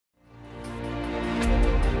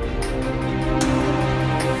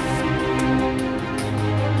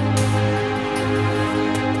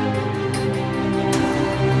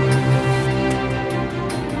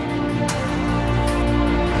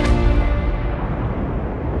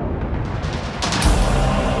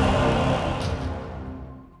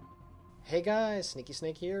Hey guys, Sneaky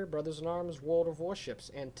Snake here, Brothers in Arms, World of Warships,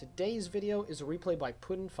 and today's video is a replay by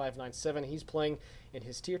Puddin597. He's playing in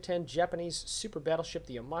his Tier 10 Japanese super battleship,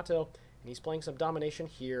 the Yamato, and he's playing some domination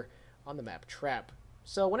here on the map Trap.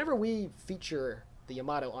 So whenever we feature the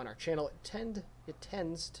Yamato on our channel, it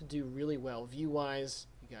tends to do really well view-wise.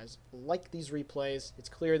 You guys like these replays. It's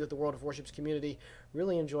clear that the World of Warships community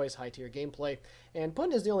really enjoys high-tier gameplay, and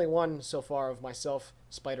Puddin is the only one so far of myself,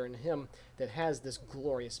 Spider, and him that has this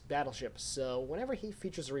glorious battleship. So whenever he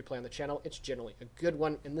features a replay on the channel, it's generally a good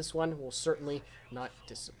one, and this one will certainly not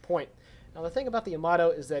disappoint. Now the thing about the Yamato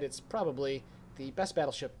is that it's probably the best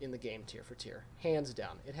battleship in the game tier for tier, hands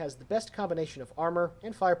down. It has the best combination of armor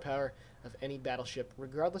and firepower of any battleship,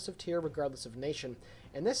 regardless of tier, regardless of nation.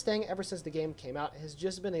 And this thing, ever since the game came out, has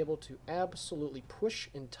just been able to absolutely push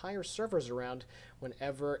entire servers around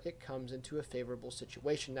whenever it comes into a favorable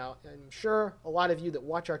situation. Now, I'm sure a lot of you that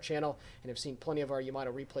watch our channel and have seen plenty of our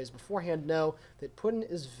Yamato replays beforehand know that Puddin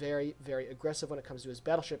is very, very aggressive when it comes to his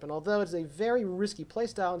battleship. And although it's a very risky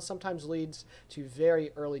playstyle and sometimes leads to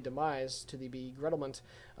very early demise to the begrudgment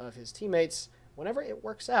of his teammates, whenever it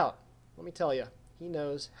works out, let me tell you, he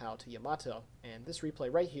knows how to Yamato, and this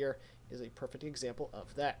replay right here is a perfect example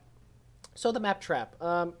of that. So the map Trap.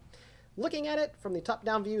 Looking at it from the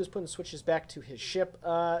top-down view as Puddin switches back to his ship,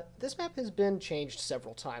 this map has been changed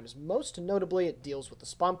several times. Most notably, it deals with the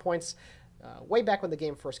spawn points. Way back when the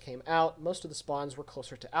game first came out, most of the spawns were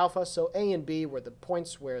closer to Alpha, so A and B were the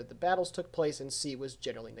points where the battles took place, and C was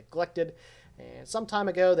generally neglected. And some time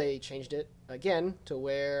ago, they changed it again to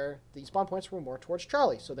where the spawn points were more towards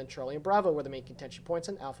Charlie. So then Charlie and Bravo were the main contention points,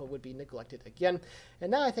 and Alpha would be neglected again.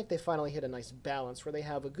 And now I think they finally hit a nice balance where they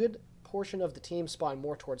have a good portion of the team spawn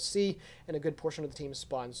more towards C, and a good portion of the team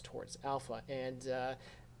spawns towards Alpha. And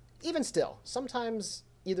even still, sometimes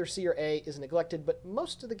either C or A is neglected, but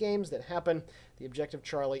most of the games that happen, the objective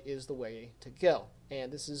Charlie is the way to go. And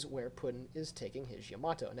this is where Puddin is taking his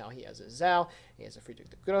Yamato. Now he has a Zao, he has a Friedrich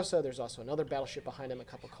the Grosse, there's also another battleship behind him a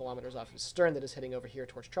couple kilometers off his stern that is heading over here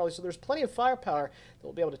towards Charlie, so there's plenty of firepower that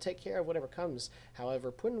will be able to take care of whatever comes.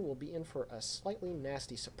 However, Puddin will be in for a slightly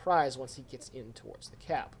nasty surprise once he gets in towards the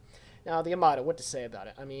cap. Now, the Yamato, what to say about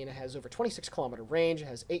it? I mean, it has over 26-kilometer range, it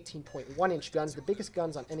has 18.1-inch guns, the biggest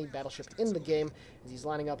guns on any battleship in the game, as he's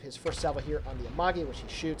lining up his first salvo here on the Amagi, which he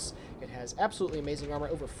shoots. It has absolutely amazing armor,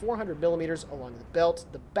 over 400 millimeters along the belt.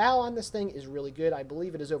 The bow on this thing is really good. I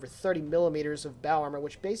believe it is over 30 millimeters of bow armor,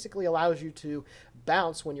 which basically allows you to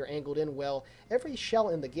bounce when you're angled in well every shell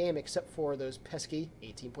in the game except for those pesky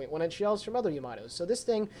 18.1-inch shells from other Yamatos. So this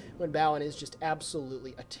thing, when bowing, is just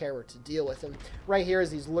absolutely a terror to deal with. And right here,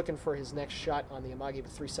 as he's looking for his next shot on the Amagi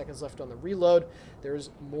with 3 seconds left on the reload,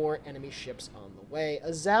 there's more enemy ships on the way.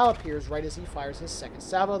 A Zao appears right as he fires his second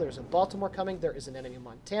salvo. There's a Baltimore coming, there is an enemy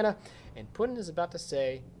Montana, and Puddin is about to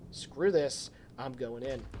say, screw this, I'm going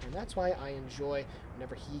in. And that's why I enjoy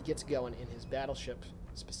whenever he gets going in his battleship,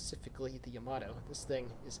 specifically the Yamato. This thing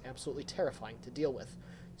is absolutely terrifying to deal with.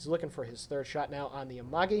 He's looking for his third shot now on the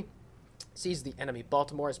Amagi. Sees the enemy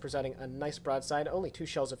Baltimore is presenting a nice broadside. Only 2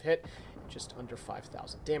 shells have hit, just under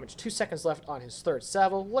 5,000 damage. 2 seconds left on his third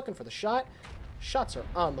salvo. Looking for the shot. Shots are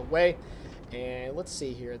on the way. And let's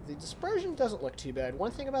see here. The dispersion doesn't look too bad.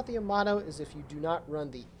 One thing about the Yamato is if you do not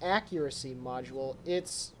run the accuracy module,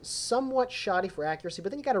 it's somewhat shoddy for accuracy,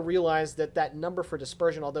 but then you got to realize that that number for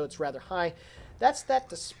dispersion, although it's rather high, that's that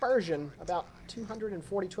dispersion about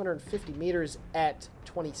 240, 250 meters at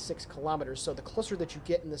 26 kilometers. So the closer that you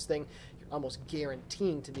get in this thing, you're almost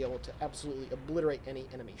guaranteeing to be able to absolutely obliterate any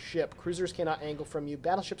enemy ship. Cruisers cannot angle from you.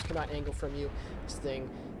 Battleships cannot angle from you. This thing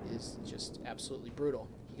is just absolutely brutal.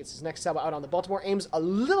 He gets his next salvo out on the Baltimore, aims a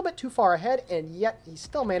little bit too far ahead, and yet he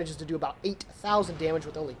still manages to do about 8,000 damage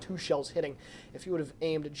with only 2 shells hitting. If he would have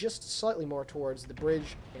aimed just slightly more towards the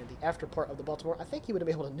bridge and the after part of the Baltimore, I think he would have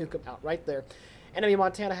been able to nuke him out right there. Enemy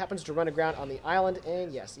Montana happens to run aground on the island,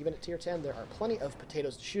 and yes, even at tier 10, there are plenty of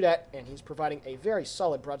potatoes to shoot at, and he's providing a very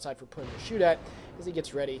solid broadside for Puddin to shoot at as he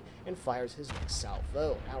gets ready and fires his next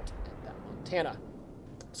salvo out at that Montana.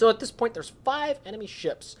 So at this point, there's 5 enemy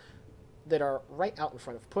ships that are right out in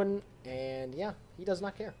front of Puddin, and yeah, he does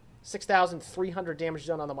not care. 6,300 damage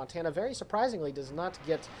done on the Montana. Very surprisingly, does not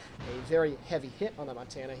get a very heavy hit on the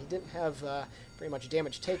Montana. He didn't have very much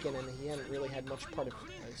damage taken, and he hadn't really had much part of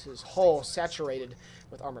his hull saturated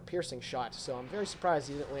with armor-piercing shots. So I'm very surprised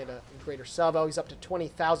he didn't land a greater salvo. He's up to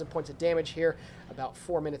 20,000 points of damage here, about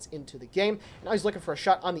 4 minutes into the game. Now he's looking for a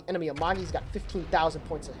shot on the enemy Amagi. He's got 15,000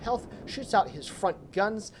 points of health, shoots out his front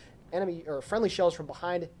guns. Enemy or friendly shells from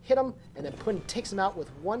behind hit him, and then Puddin takes him out with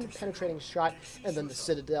 1 penetrating shot, and then the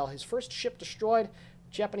Citadel, his first ship destroyed.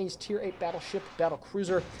 Japanese Tier 8 battleship, battle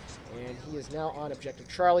cruiser, and he is now on Objective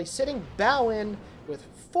Charlie, sitting bow in with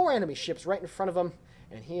 4 enemy ships right in front of him,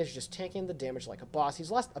 and he is just taking the damage like a boss.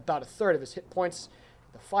 He's lost about a third of his hit points.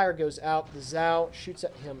 The fire goes out. The Zhao shoots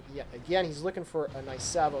at him yet again. He's looking for a nice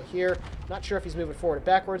salvo here. Not sure if he's moving forward or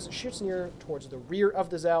backwards. Shoots near towards the rear of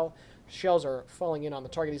the Zhao. Shells are falling in on the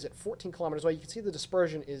target. He's at 14 kilometers away. You can see the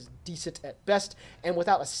dispersion is decent at best. And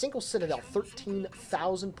without a single citadel,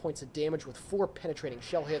 13,000 points of damage with 4 penetrating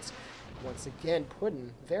shell hits. Once again,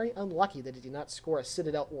 Puddin, very unlucky that he did not score a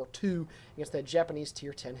citadel or 2 against that Japanese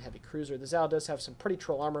Tier 10 heavy cruiser. The Zhao does have some pretty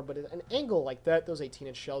troll armor, but at an angle like that, those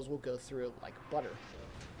 18-inch shells will go through it like butter.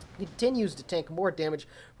 He continues to tank more damage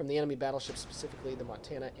from the enemy battleships, specifically the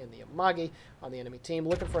Montana and the Yamato on the enemy team.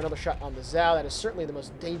 Looking for another shot on the Zhao. That is certainly the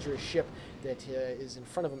most dangerous ship that is in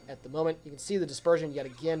front of him at the moment. You can see the dispersion yet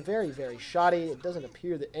again, very, very shoddy. It doesn't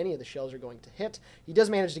appear that any of the shells are going to hit. He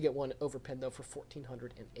does manage to get one overpen, though, for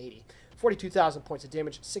 1,480. 42,000 points of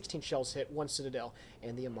damage, 16 shells hit, 1 citadel,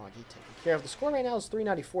 and the Yamato taken care of. The score right now is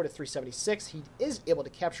 394 to 376. He is able to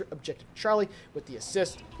capture Objective Charlie with the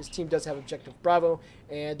assist. His team does have Objective Bravo,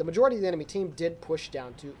 and the majority of the enemy team did push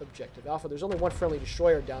down to Objective Alpha. There's only one friendly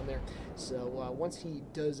destroyer down there, so once he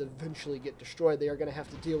does eventually get destroyed, they are going to have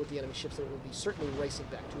to deal with the enemy ships that will be certainly racing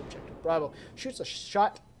back to Objective Bravo. Shoots a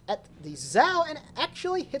shot at the Zhao and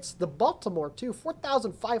actually hits the Baltimore too.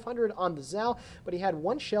 4,500 on the Zhao, but he had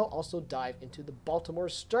 1 shell also dive into the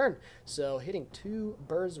Baltimore's stern. So hitting 2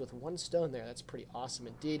 birds with 1 stone there. That's pretty awesome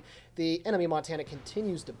indeed. The enemy Montana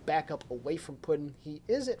continues to back up away from Puddin. He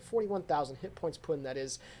is at 41,000 hit points, Puddin that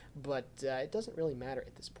is, but it doesn't really matter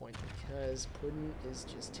at this point because Puddin is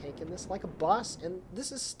just taking this like a boss, and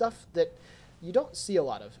this is stuff that you don't see a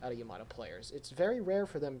lot of out of Yamato players. It's very rare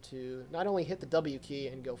for them to not only hit the W key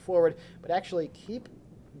and go forward, but actually keep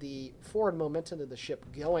the forward momentum of the ship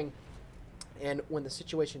going, and when the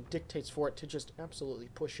situation dictates for it, to just absolutely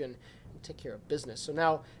push in and take care of business. So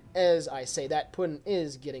now, as I say that, Puddin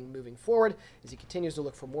is moving forward as he continues to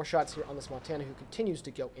look for more shots here on this Montana, who continues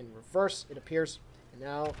to go in reverse, it appears. And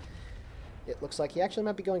now it looks like he actually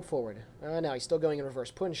might be going forward. Now he's still going in reverse.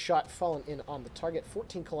 Puddin's shot fallen in on the target,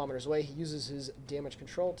 14 kilometers away. He uses his damage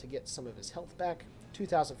control to get some of his health back.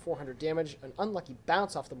 2,400 damage. An unlucky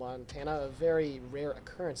bounce off the Montana. A very rare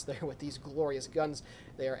occurrence there with these glorious guns.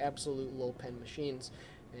 They are absolute low-pen machines.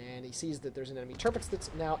 And he sees that there's an enemy Tirpitz that's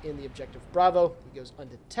now in the Objective Bravo. He goes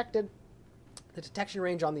undetected. The detection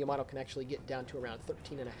range on the Yamato can actually get down to around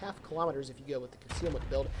 13.5 kilometers if you go with the concealment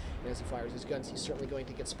build. And as he fires his guns, he's certainly going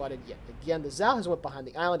to get spotted yet again. The Zhao has went behind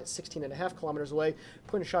the island at 16.5 kilometers away.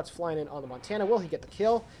 Puddin shots flying in on the Montana. Will he get the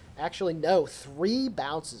kill? Actually, no. 3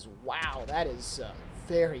 bounces. Wow, that is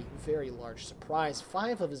very, very large surprise.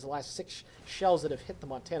 5 of his last 6 shells that have hit the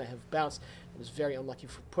Montana have bounced. It was very unlucky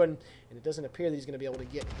for Puddin, and it doesn't appear that he's going to be able to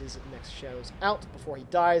get his next shadows out before he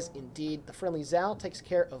dies. Indeed, the friendly Zhao takes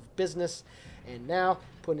care of business, and now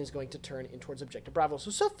Puddin is going to turn in towards Objective Bravo.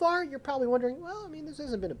 So far, you're probably wondering, well, I mean, this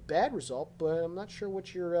hasn't been a bad result, but I'm not sure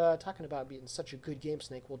what you're talking about being such a good game,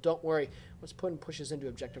 Snake. Well, don't worry. Once Puddin pushes into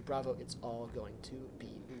Objective Bravo, it's all going to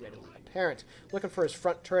be readily apparent. Looking for his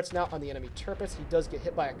front turrets now on the enemy Tirpitz. He does get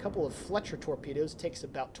hit by a couple of Fletcher torpedoes. Takes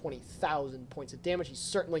about 20,000 points of damage. He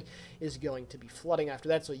certainly is going to be flooding after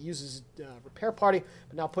that, so he uses repair party.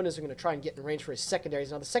 But now Puddin is going to try and get in range for his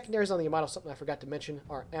secondaries. Now, the secondaries on the Yamato, something I forgot to mention,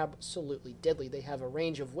 are absolutely deadly. They have a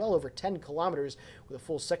range of well over 10 kilometers with a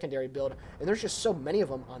full secondary build, and there's just so many of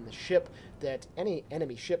them on the ship that any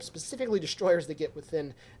enemy ship, specifically destroyers that get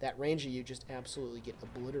within that range of you, just absolutely get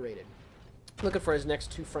obliterated. Looking for his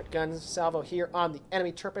next 2 front guns. Salvo here on the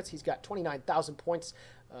enemy Tirpitz. He's got 29,000 points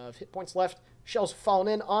of hit points left. Shells fallen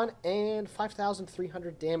in on, and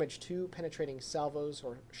 5,300 damage. 2 penetrating salvos,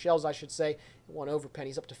 or shells I should say. 1 overpen.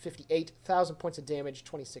 He's up to 58,000 points of damage,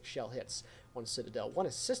 26 shell hits. 1 citadel, 1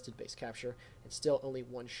 assisted base capture, and still only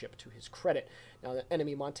 1 ship to his credit. Now the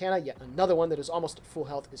enemy Montana, yet another one that is almost at full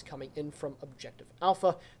health, is coming in from Objective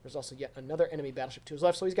Alpha. There's also yet another enemy battleship to his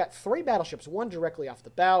left, so he's got 3 battleships, 1 directly off the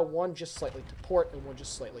bow, 1 just slightly to port, and 1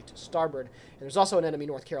 just slightly to starboard. And there's also an enemy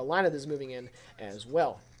North Carolina that's moving in as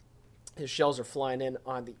well. His shells are flying in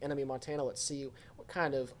on the enemy Montana. Let's see what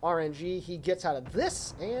kind of RNG he gets out of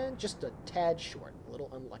this, and just a tad short. A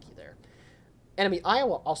little unlucky there. Enemy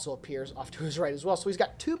Iowa also appears off to his right as well. So he's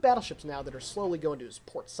got 2 battleships now that are slowly going to his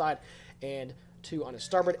port side. And 2 on his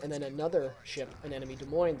starboard, and then another ship, an enemy Des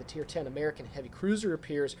Moines, the Tier 10 American heavy cruiser,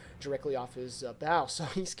 appears directly off his bow. So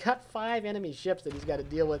he's got 5 enemy ships that he's got to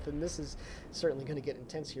deal with, and this is certainly going to get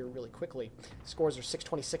intense here really quickly. Scores are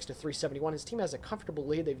 626 to 371. His team has a comfortable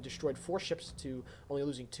lead. They've destroyed 4 ships to only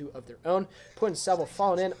losing 2 of their own. Puddin's salvo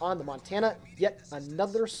falling in on the Montana. Yet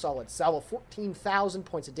another solid salvo, 14,000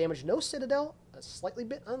 points of damage. No Citadel. A slightly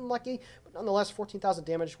bit unlucky, but nonetheless 14,000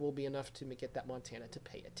 damage will be enough to get that Montana to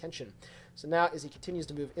pay attention. So now as he continues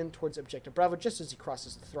to move in towards Objective Bravo, just as he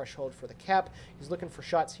crosses the threshold for the cap, he's looking for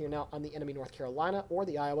shots here now on the enemy North Carolina or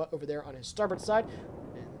the Iowa over there on his starboard side.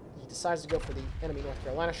 And he decides to go for the enemy North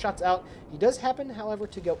Carolina. Shots out. He does happen, however,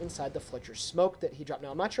 to go inside the Fletcher smoke that he dropped. Now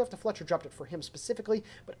I'm not sure if the Fletcher dropped it for him specifically,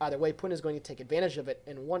 but either way, Puddin is going to take advantage of it,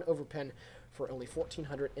 and 1 overpen for only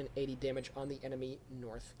 1,480 damage on the enemy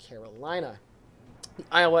North Carolina. The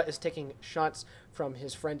Iowa is taking shots from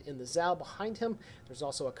his friend in the Zal behind him. There's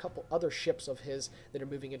also a couple other ships of his that are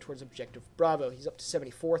moving in towards Objective Bravo. He's up to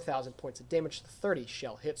 74,000 points of damage, 30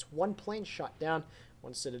 shell hits, 1 plane shot down,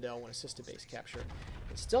 1 Citadel, 1 assisted base capture.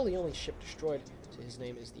 And still the only ship destroyed to his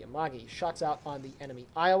name is the Amagi. Shots out on the enemy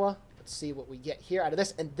Iowa. Let's see what we get here out of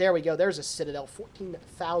this. And there we go. There's a Citadel,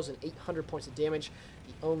 14,800 points of damage.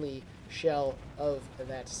 The only shell of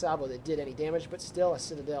that salvo that did any damage, but still a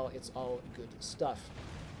Citadel. It's all good stuff.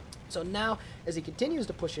 So now, as he continues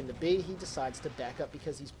to push into B, he decides to back up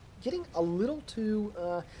because he's getting a little too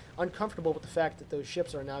uncomfortable with the fact that those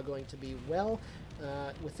ships are now going to be well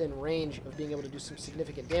within range of being able to do some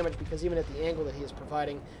significant damage, because even at the angle that he is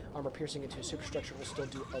providing, armor piercing into a superstructure will still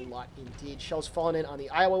do a lot indeed. Shells falling in on the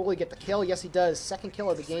Iowa. Will he get the kill? Yes, he does. Second kill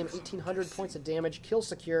of the game, 1,800 points of damage. Kill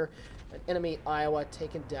secure. An enemy Iowa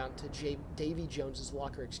taken down to Davy Jones's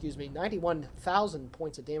locker, 91,000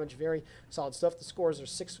 points of damage. Very solid stuff. The scores are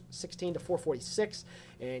 16 to 446,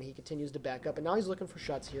 and he continues to back up. And now he's looking for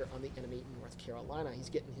shots here on the enemy North Carolina. He's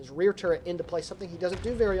getting his rear turret into play, something he doesn't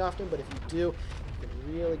do very often, but if you do, you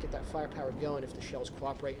can really get that firepower going if the shells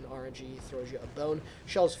cooperate, and RNG throws you a bone.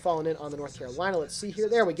 Shells falling in on the North Carolina. Let's see here.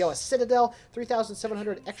 There we go. A Citadel,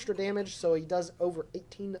 3,700 extra damage, so he does over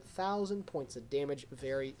 18,000 points of damage.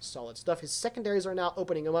 Very solid stuff. His secondaries are now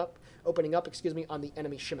opening up, on the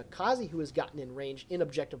enemy Shimakaze, who has gotten in range in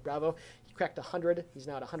Objective Bravo. He cracked 100. He's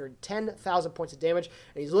now at 110,000 points of damage,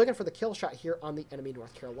 and he's looking for the kill shot here on the enemy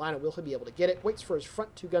North Carolina. Will he be able to get it? Waits for his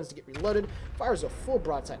front 2 guns to get reloaded. Fires a full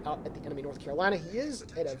broadside out at the enemy North Carolina. He is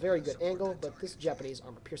at a very good angle, but this Japanese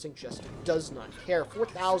armor piercing just does not care.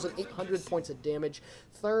 4,800 points of damage.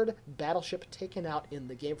 3rd battleship taken out in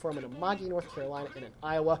the game for him, an Amagi, North Carolina, and an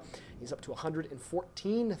Iowa. He's up to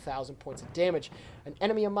 114,000 points of damage. An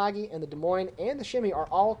enemy Amagi and the Des Moines and the Shimmy are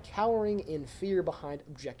all cowering in fear behind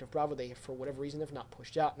Objective Bravo. They, for whatever reason, have not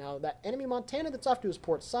pushed out. Now, that enemy Montana that's off to his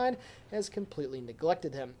port side has completely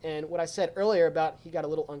neglected him. And what I said earlier about he got a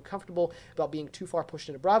little uncomfortable about being too far pushed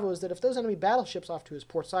into Bravo is that if those enemy battleships off to his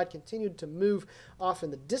port side continued to move off in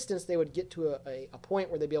the distance, they would get to a point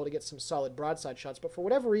where they'd be able to get some solid broadside shots. But for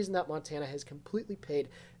whatever reason, that Montana has completely paid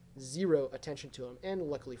zero attention to him, and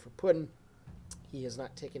luckily for Puddin, he has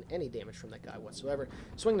not taken any damage from that guy whatsoever.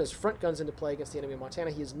 Swinging his front guns into play against the enemy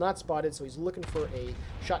Montana. He is not spotted, so he's looking for a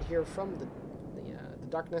shot here from the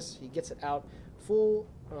darkness. He gets it out. Full,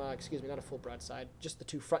 not a full broadside, just the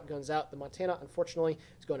 2 front guns out. The Montana, unfortunately,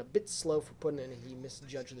 is going a bit slow for Puddin, and he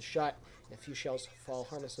misjudged the shot, and a few shells fall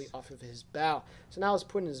harmlessly off of his bow. So now as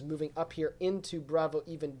Puddin is moving up here into Bravo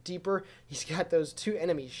even deeper, he's got those 2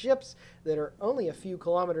 enemy ships that are only a few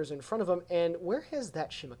kilometers in front of him, and where has that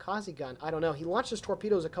Shimakaze gone? I don't know. He launched his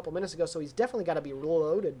torpedoes a couple minutes ago, so he's definitely got to be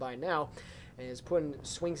reloaded by now. As Puddin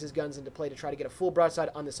swings his guns into play to try to get a full broadside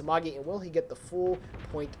on this Amagi, and will he get the full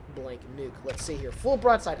point-blank nuke? Let's see here. Full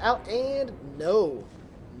broadside out, and no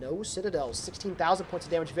Citadels. 16,000 points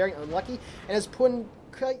of damage, very unlucky. And as Puddin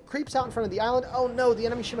creeps out in front of the island, oh no, the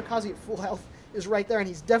enemy Shimakaze at full health is right there, and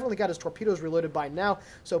he's definitely got his torpedoes reloaded by now.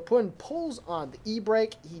 So Puddin pulls on the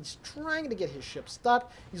E-brake. He's trying to get his ship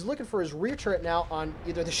stopped. He's looking for his rear turret now on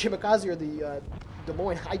either the Shimakaze or the Des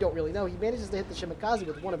Moines. I don't really know. He manages to hit the Shimakaze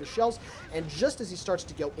with one of his shells, and just as he starts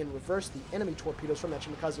to go in reverse, the enemy torpedoes from that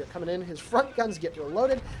Shimakaze are coming in. His front guns get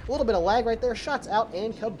reloaded. A little bit of lag right there. Shots out,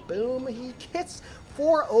 and kaboom! He gets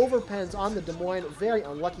 4 overpens on the Des Moines. Very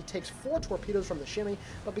unlucky. Takes 4 torpedoes from the Shimmy,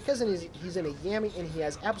 but because he's in a Yami and he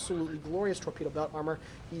has absolutely glorious torpedo belt armor,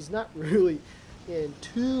 he's not really in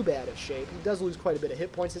too bad a shape. He does lose quite a bit of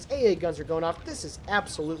hit points. His AA guns are going off. This is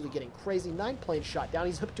absolutely getting crazy. 9 planes shot down.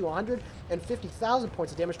 He's up to 150,000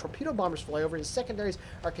 points of damage. Torpedo bombers fly over. His secondaries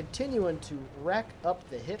are continuing to rack up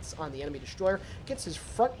the hits on the enemy destroyer. Gets his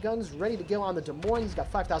front guns ready to go on the Des Moines. He's got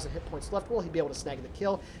 5,000 hit points left. Will he be able to snag the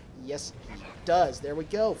kill? Yes, he does. There we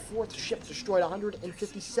go. Fourth ship destroyed,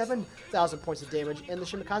 157,000 points of damage, and the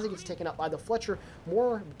Shimikaze gets taken out by the Fletcher.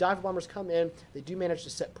 More dive bombers come in. They do manage to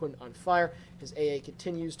set Puddin on fire. His AA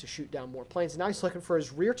continues to shoot down more planes. Now he's looking for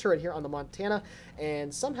his rear turret here on the Montana,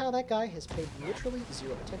 and somehow that guy has paid literally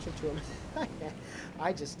zero attention to him.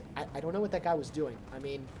 I don't know what that guy was doing. I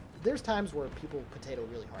mean, there's times where people potato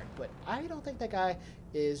really hard, but I don't think that guy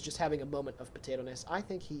is just having a moment of potato-ness. I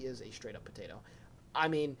think he is a straight-up potato. I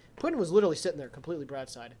mean, Puddin was literally sitting there completely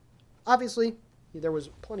broadside. Obviously, there was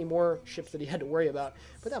plenty more ships that he had to worry about,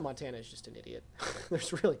 but that Montana is just an idiot.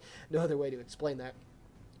 There's really no other way to explain that.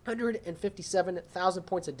 157,000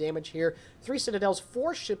 points of damage here. 3 citadels,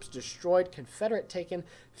 4 ships destroyed, Confederate taken,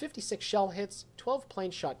 56 shell hits, 12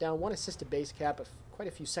 planes shot down, 1 assisted base cap, quite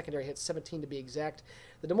a few secondary hits, 17 to be exact.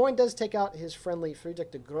 The Des Moines does take out his friendly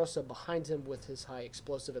Friedrich de Grosse behind him with his high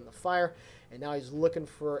explosive in the fire, and now he's looking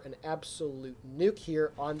for an absolute nuke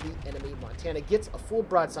here on the enemy Montana. Gets a full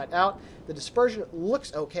broadside out. The dispersion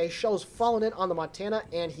looks okay. Shells falling in on the Montana,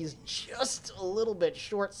 and he's just a little bit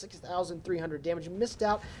short, 6,300 damage. Missed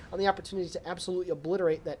out on the opportunity to absolutely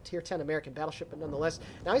obliterate that Tier 10 American battleship, but nonetheless,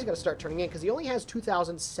 now he's got to start turning in because he only has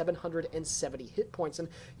 2,770 hit points, and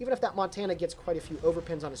even if that Montana gets quite a few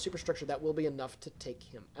overpins on his superstructure, that will be enough to take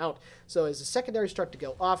him out. So as the secondaries start to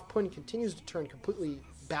go off, Puddin continues to turn completely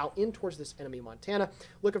bow in towards this enemy Montana,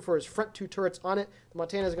 looking for his front 2 turrets on it. The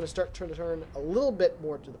Montana is going to start to turn a little bit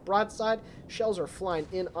more to the broadside. Shells are flying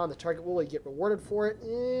in on the target. Will he get rewarded for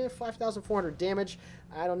it? 5,400 damage.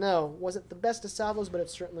 I don't know. Wasn't the best of salvos, but it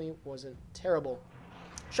certainly wasn't terrible.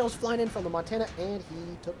 Shells flying in from the Montana, and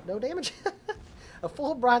he took no damage. A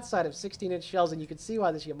full broadside of 16-inch shells, and you can see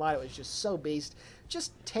why this Yamato is just so beast.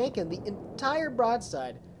 Just tanking the entire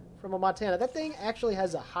broadside from a Montana. That thing actually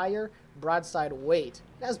has a higher broadside weight.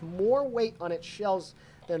 It has more weight on its shells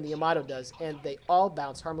than the Yamato does, and they all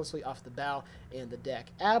bounce harmlessly off the bow and the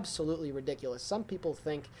deck. Absolutely ridiculous. Some people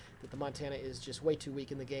think that the Montana is just way too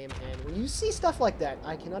weak in the game, and when you see stuff like that,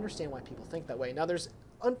 I can understand why people think that way. Now, there's,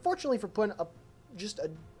 unfortunately for Puddin, just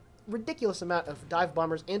a ridiculous amount of dive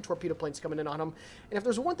bombers and torpedo planes coming in on him. And if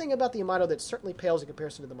there's one thing about the Yamato that certainly pales in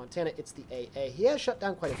comparison to the Montana, it's the AA. He has shut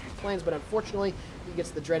down quite a few planes, but unfortunately, he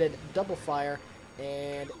gets the dreaded double fire,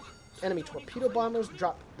 and enemy torpedo bombers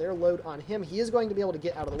drop their load on him. He is going to be able to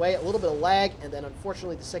get out of the way. A little bit of lag, and then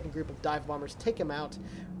unfortunately, the second group of dive bombers take him out.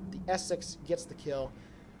 The Essex gets the kill.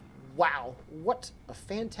 Wow, what a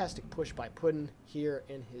fantastic push by Puddin here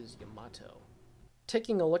in his Yamato.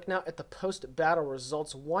 Taking a look now at the post-battle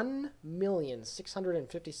results,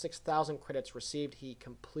 1,656,000 credits received. He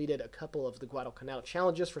completed a couple of the Guadalcanal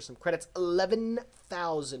challenges for some credits,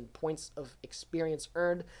 11,000 points of experience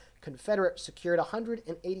earned. Confederate secured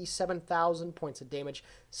 187,000 points of damage,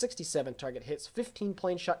 67 target hits, 15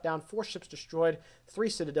 planes shot down, 4 ships destroyed,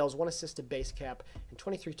 3 citadels, 1 assisted base cap, and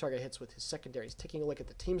 23 target hits with his secondaries. Taking a look at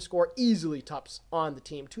the team score, easily tops on the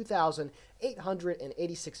team,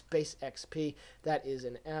 2,886 base XP. That is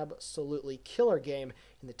an absolutely killer game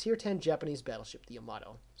in the Tier 10 Japanese battleship, the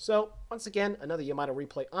Yamato. So, once again, another Yamato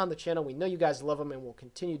replay on the channel. We know you guys love them, and we'll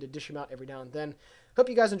continue to dish them out every now and then. Hope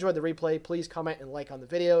you guys enjoyed the replay. Please comment and like on the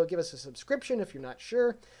video. Give us a subscription if you're not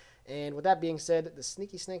sure. And with that being said, the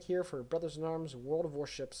Sneaky Snake here for Brothers in Arms World of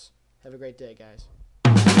Warships. Have a great day, guys.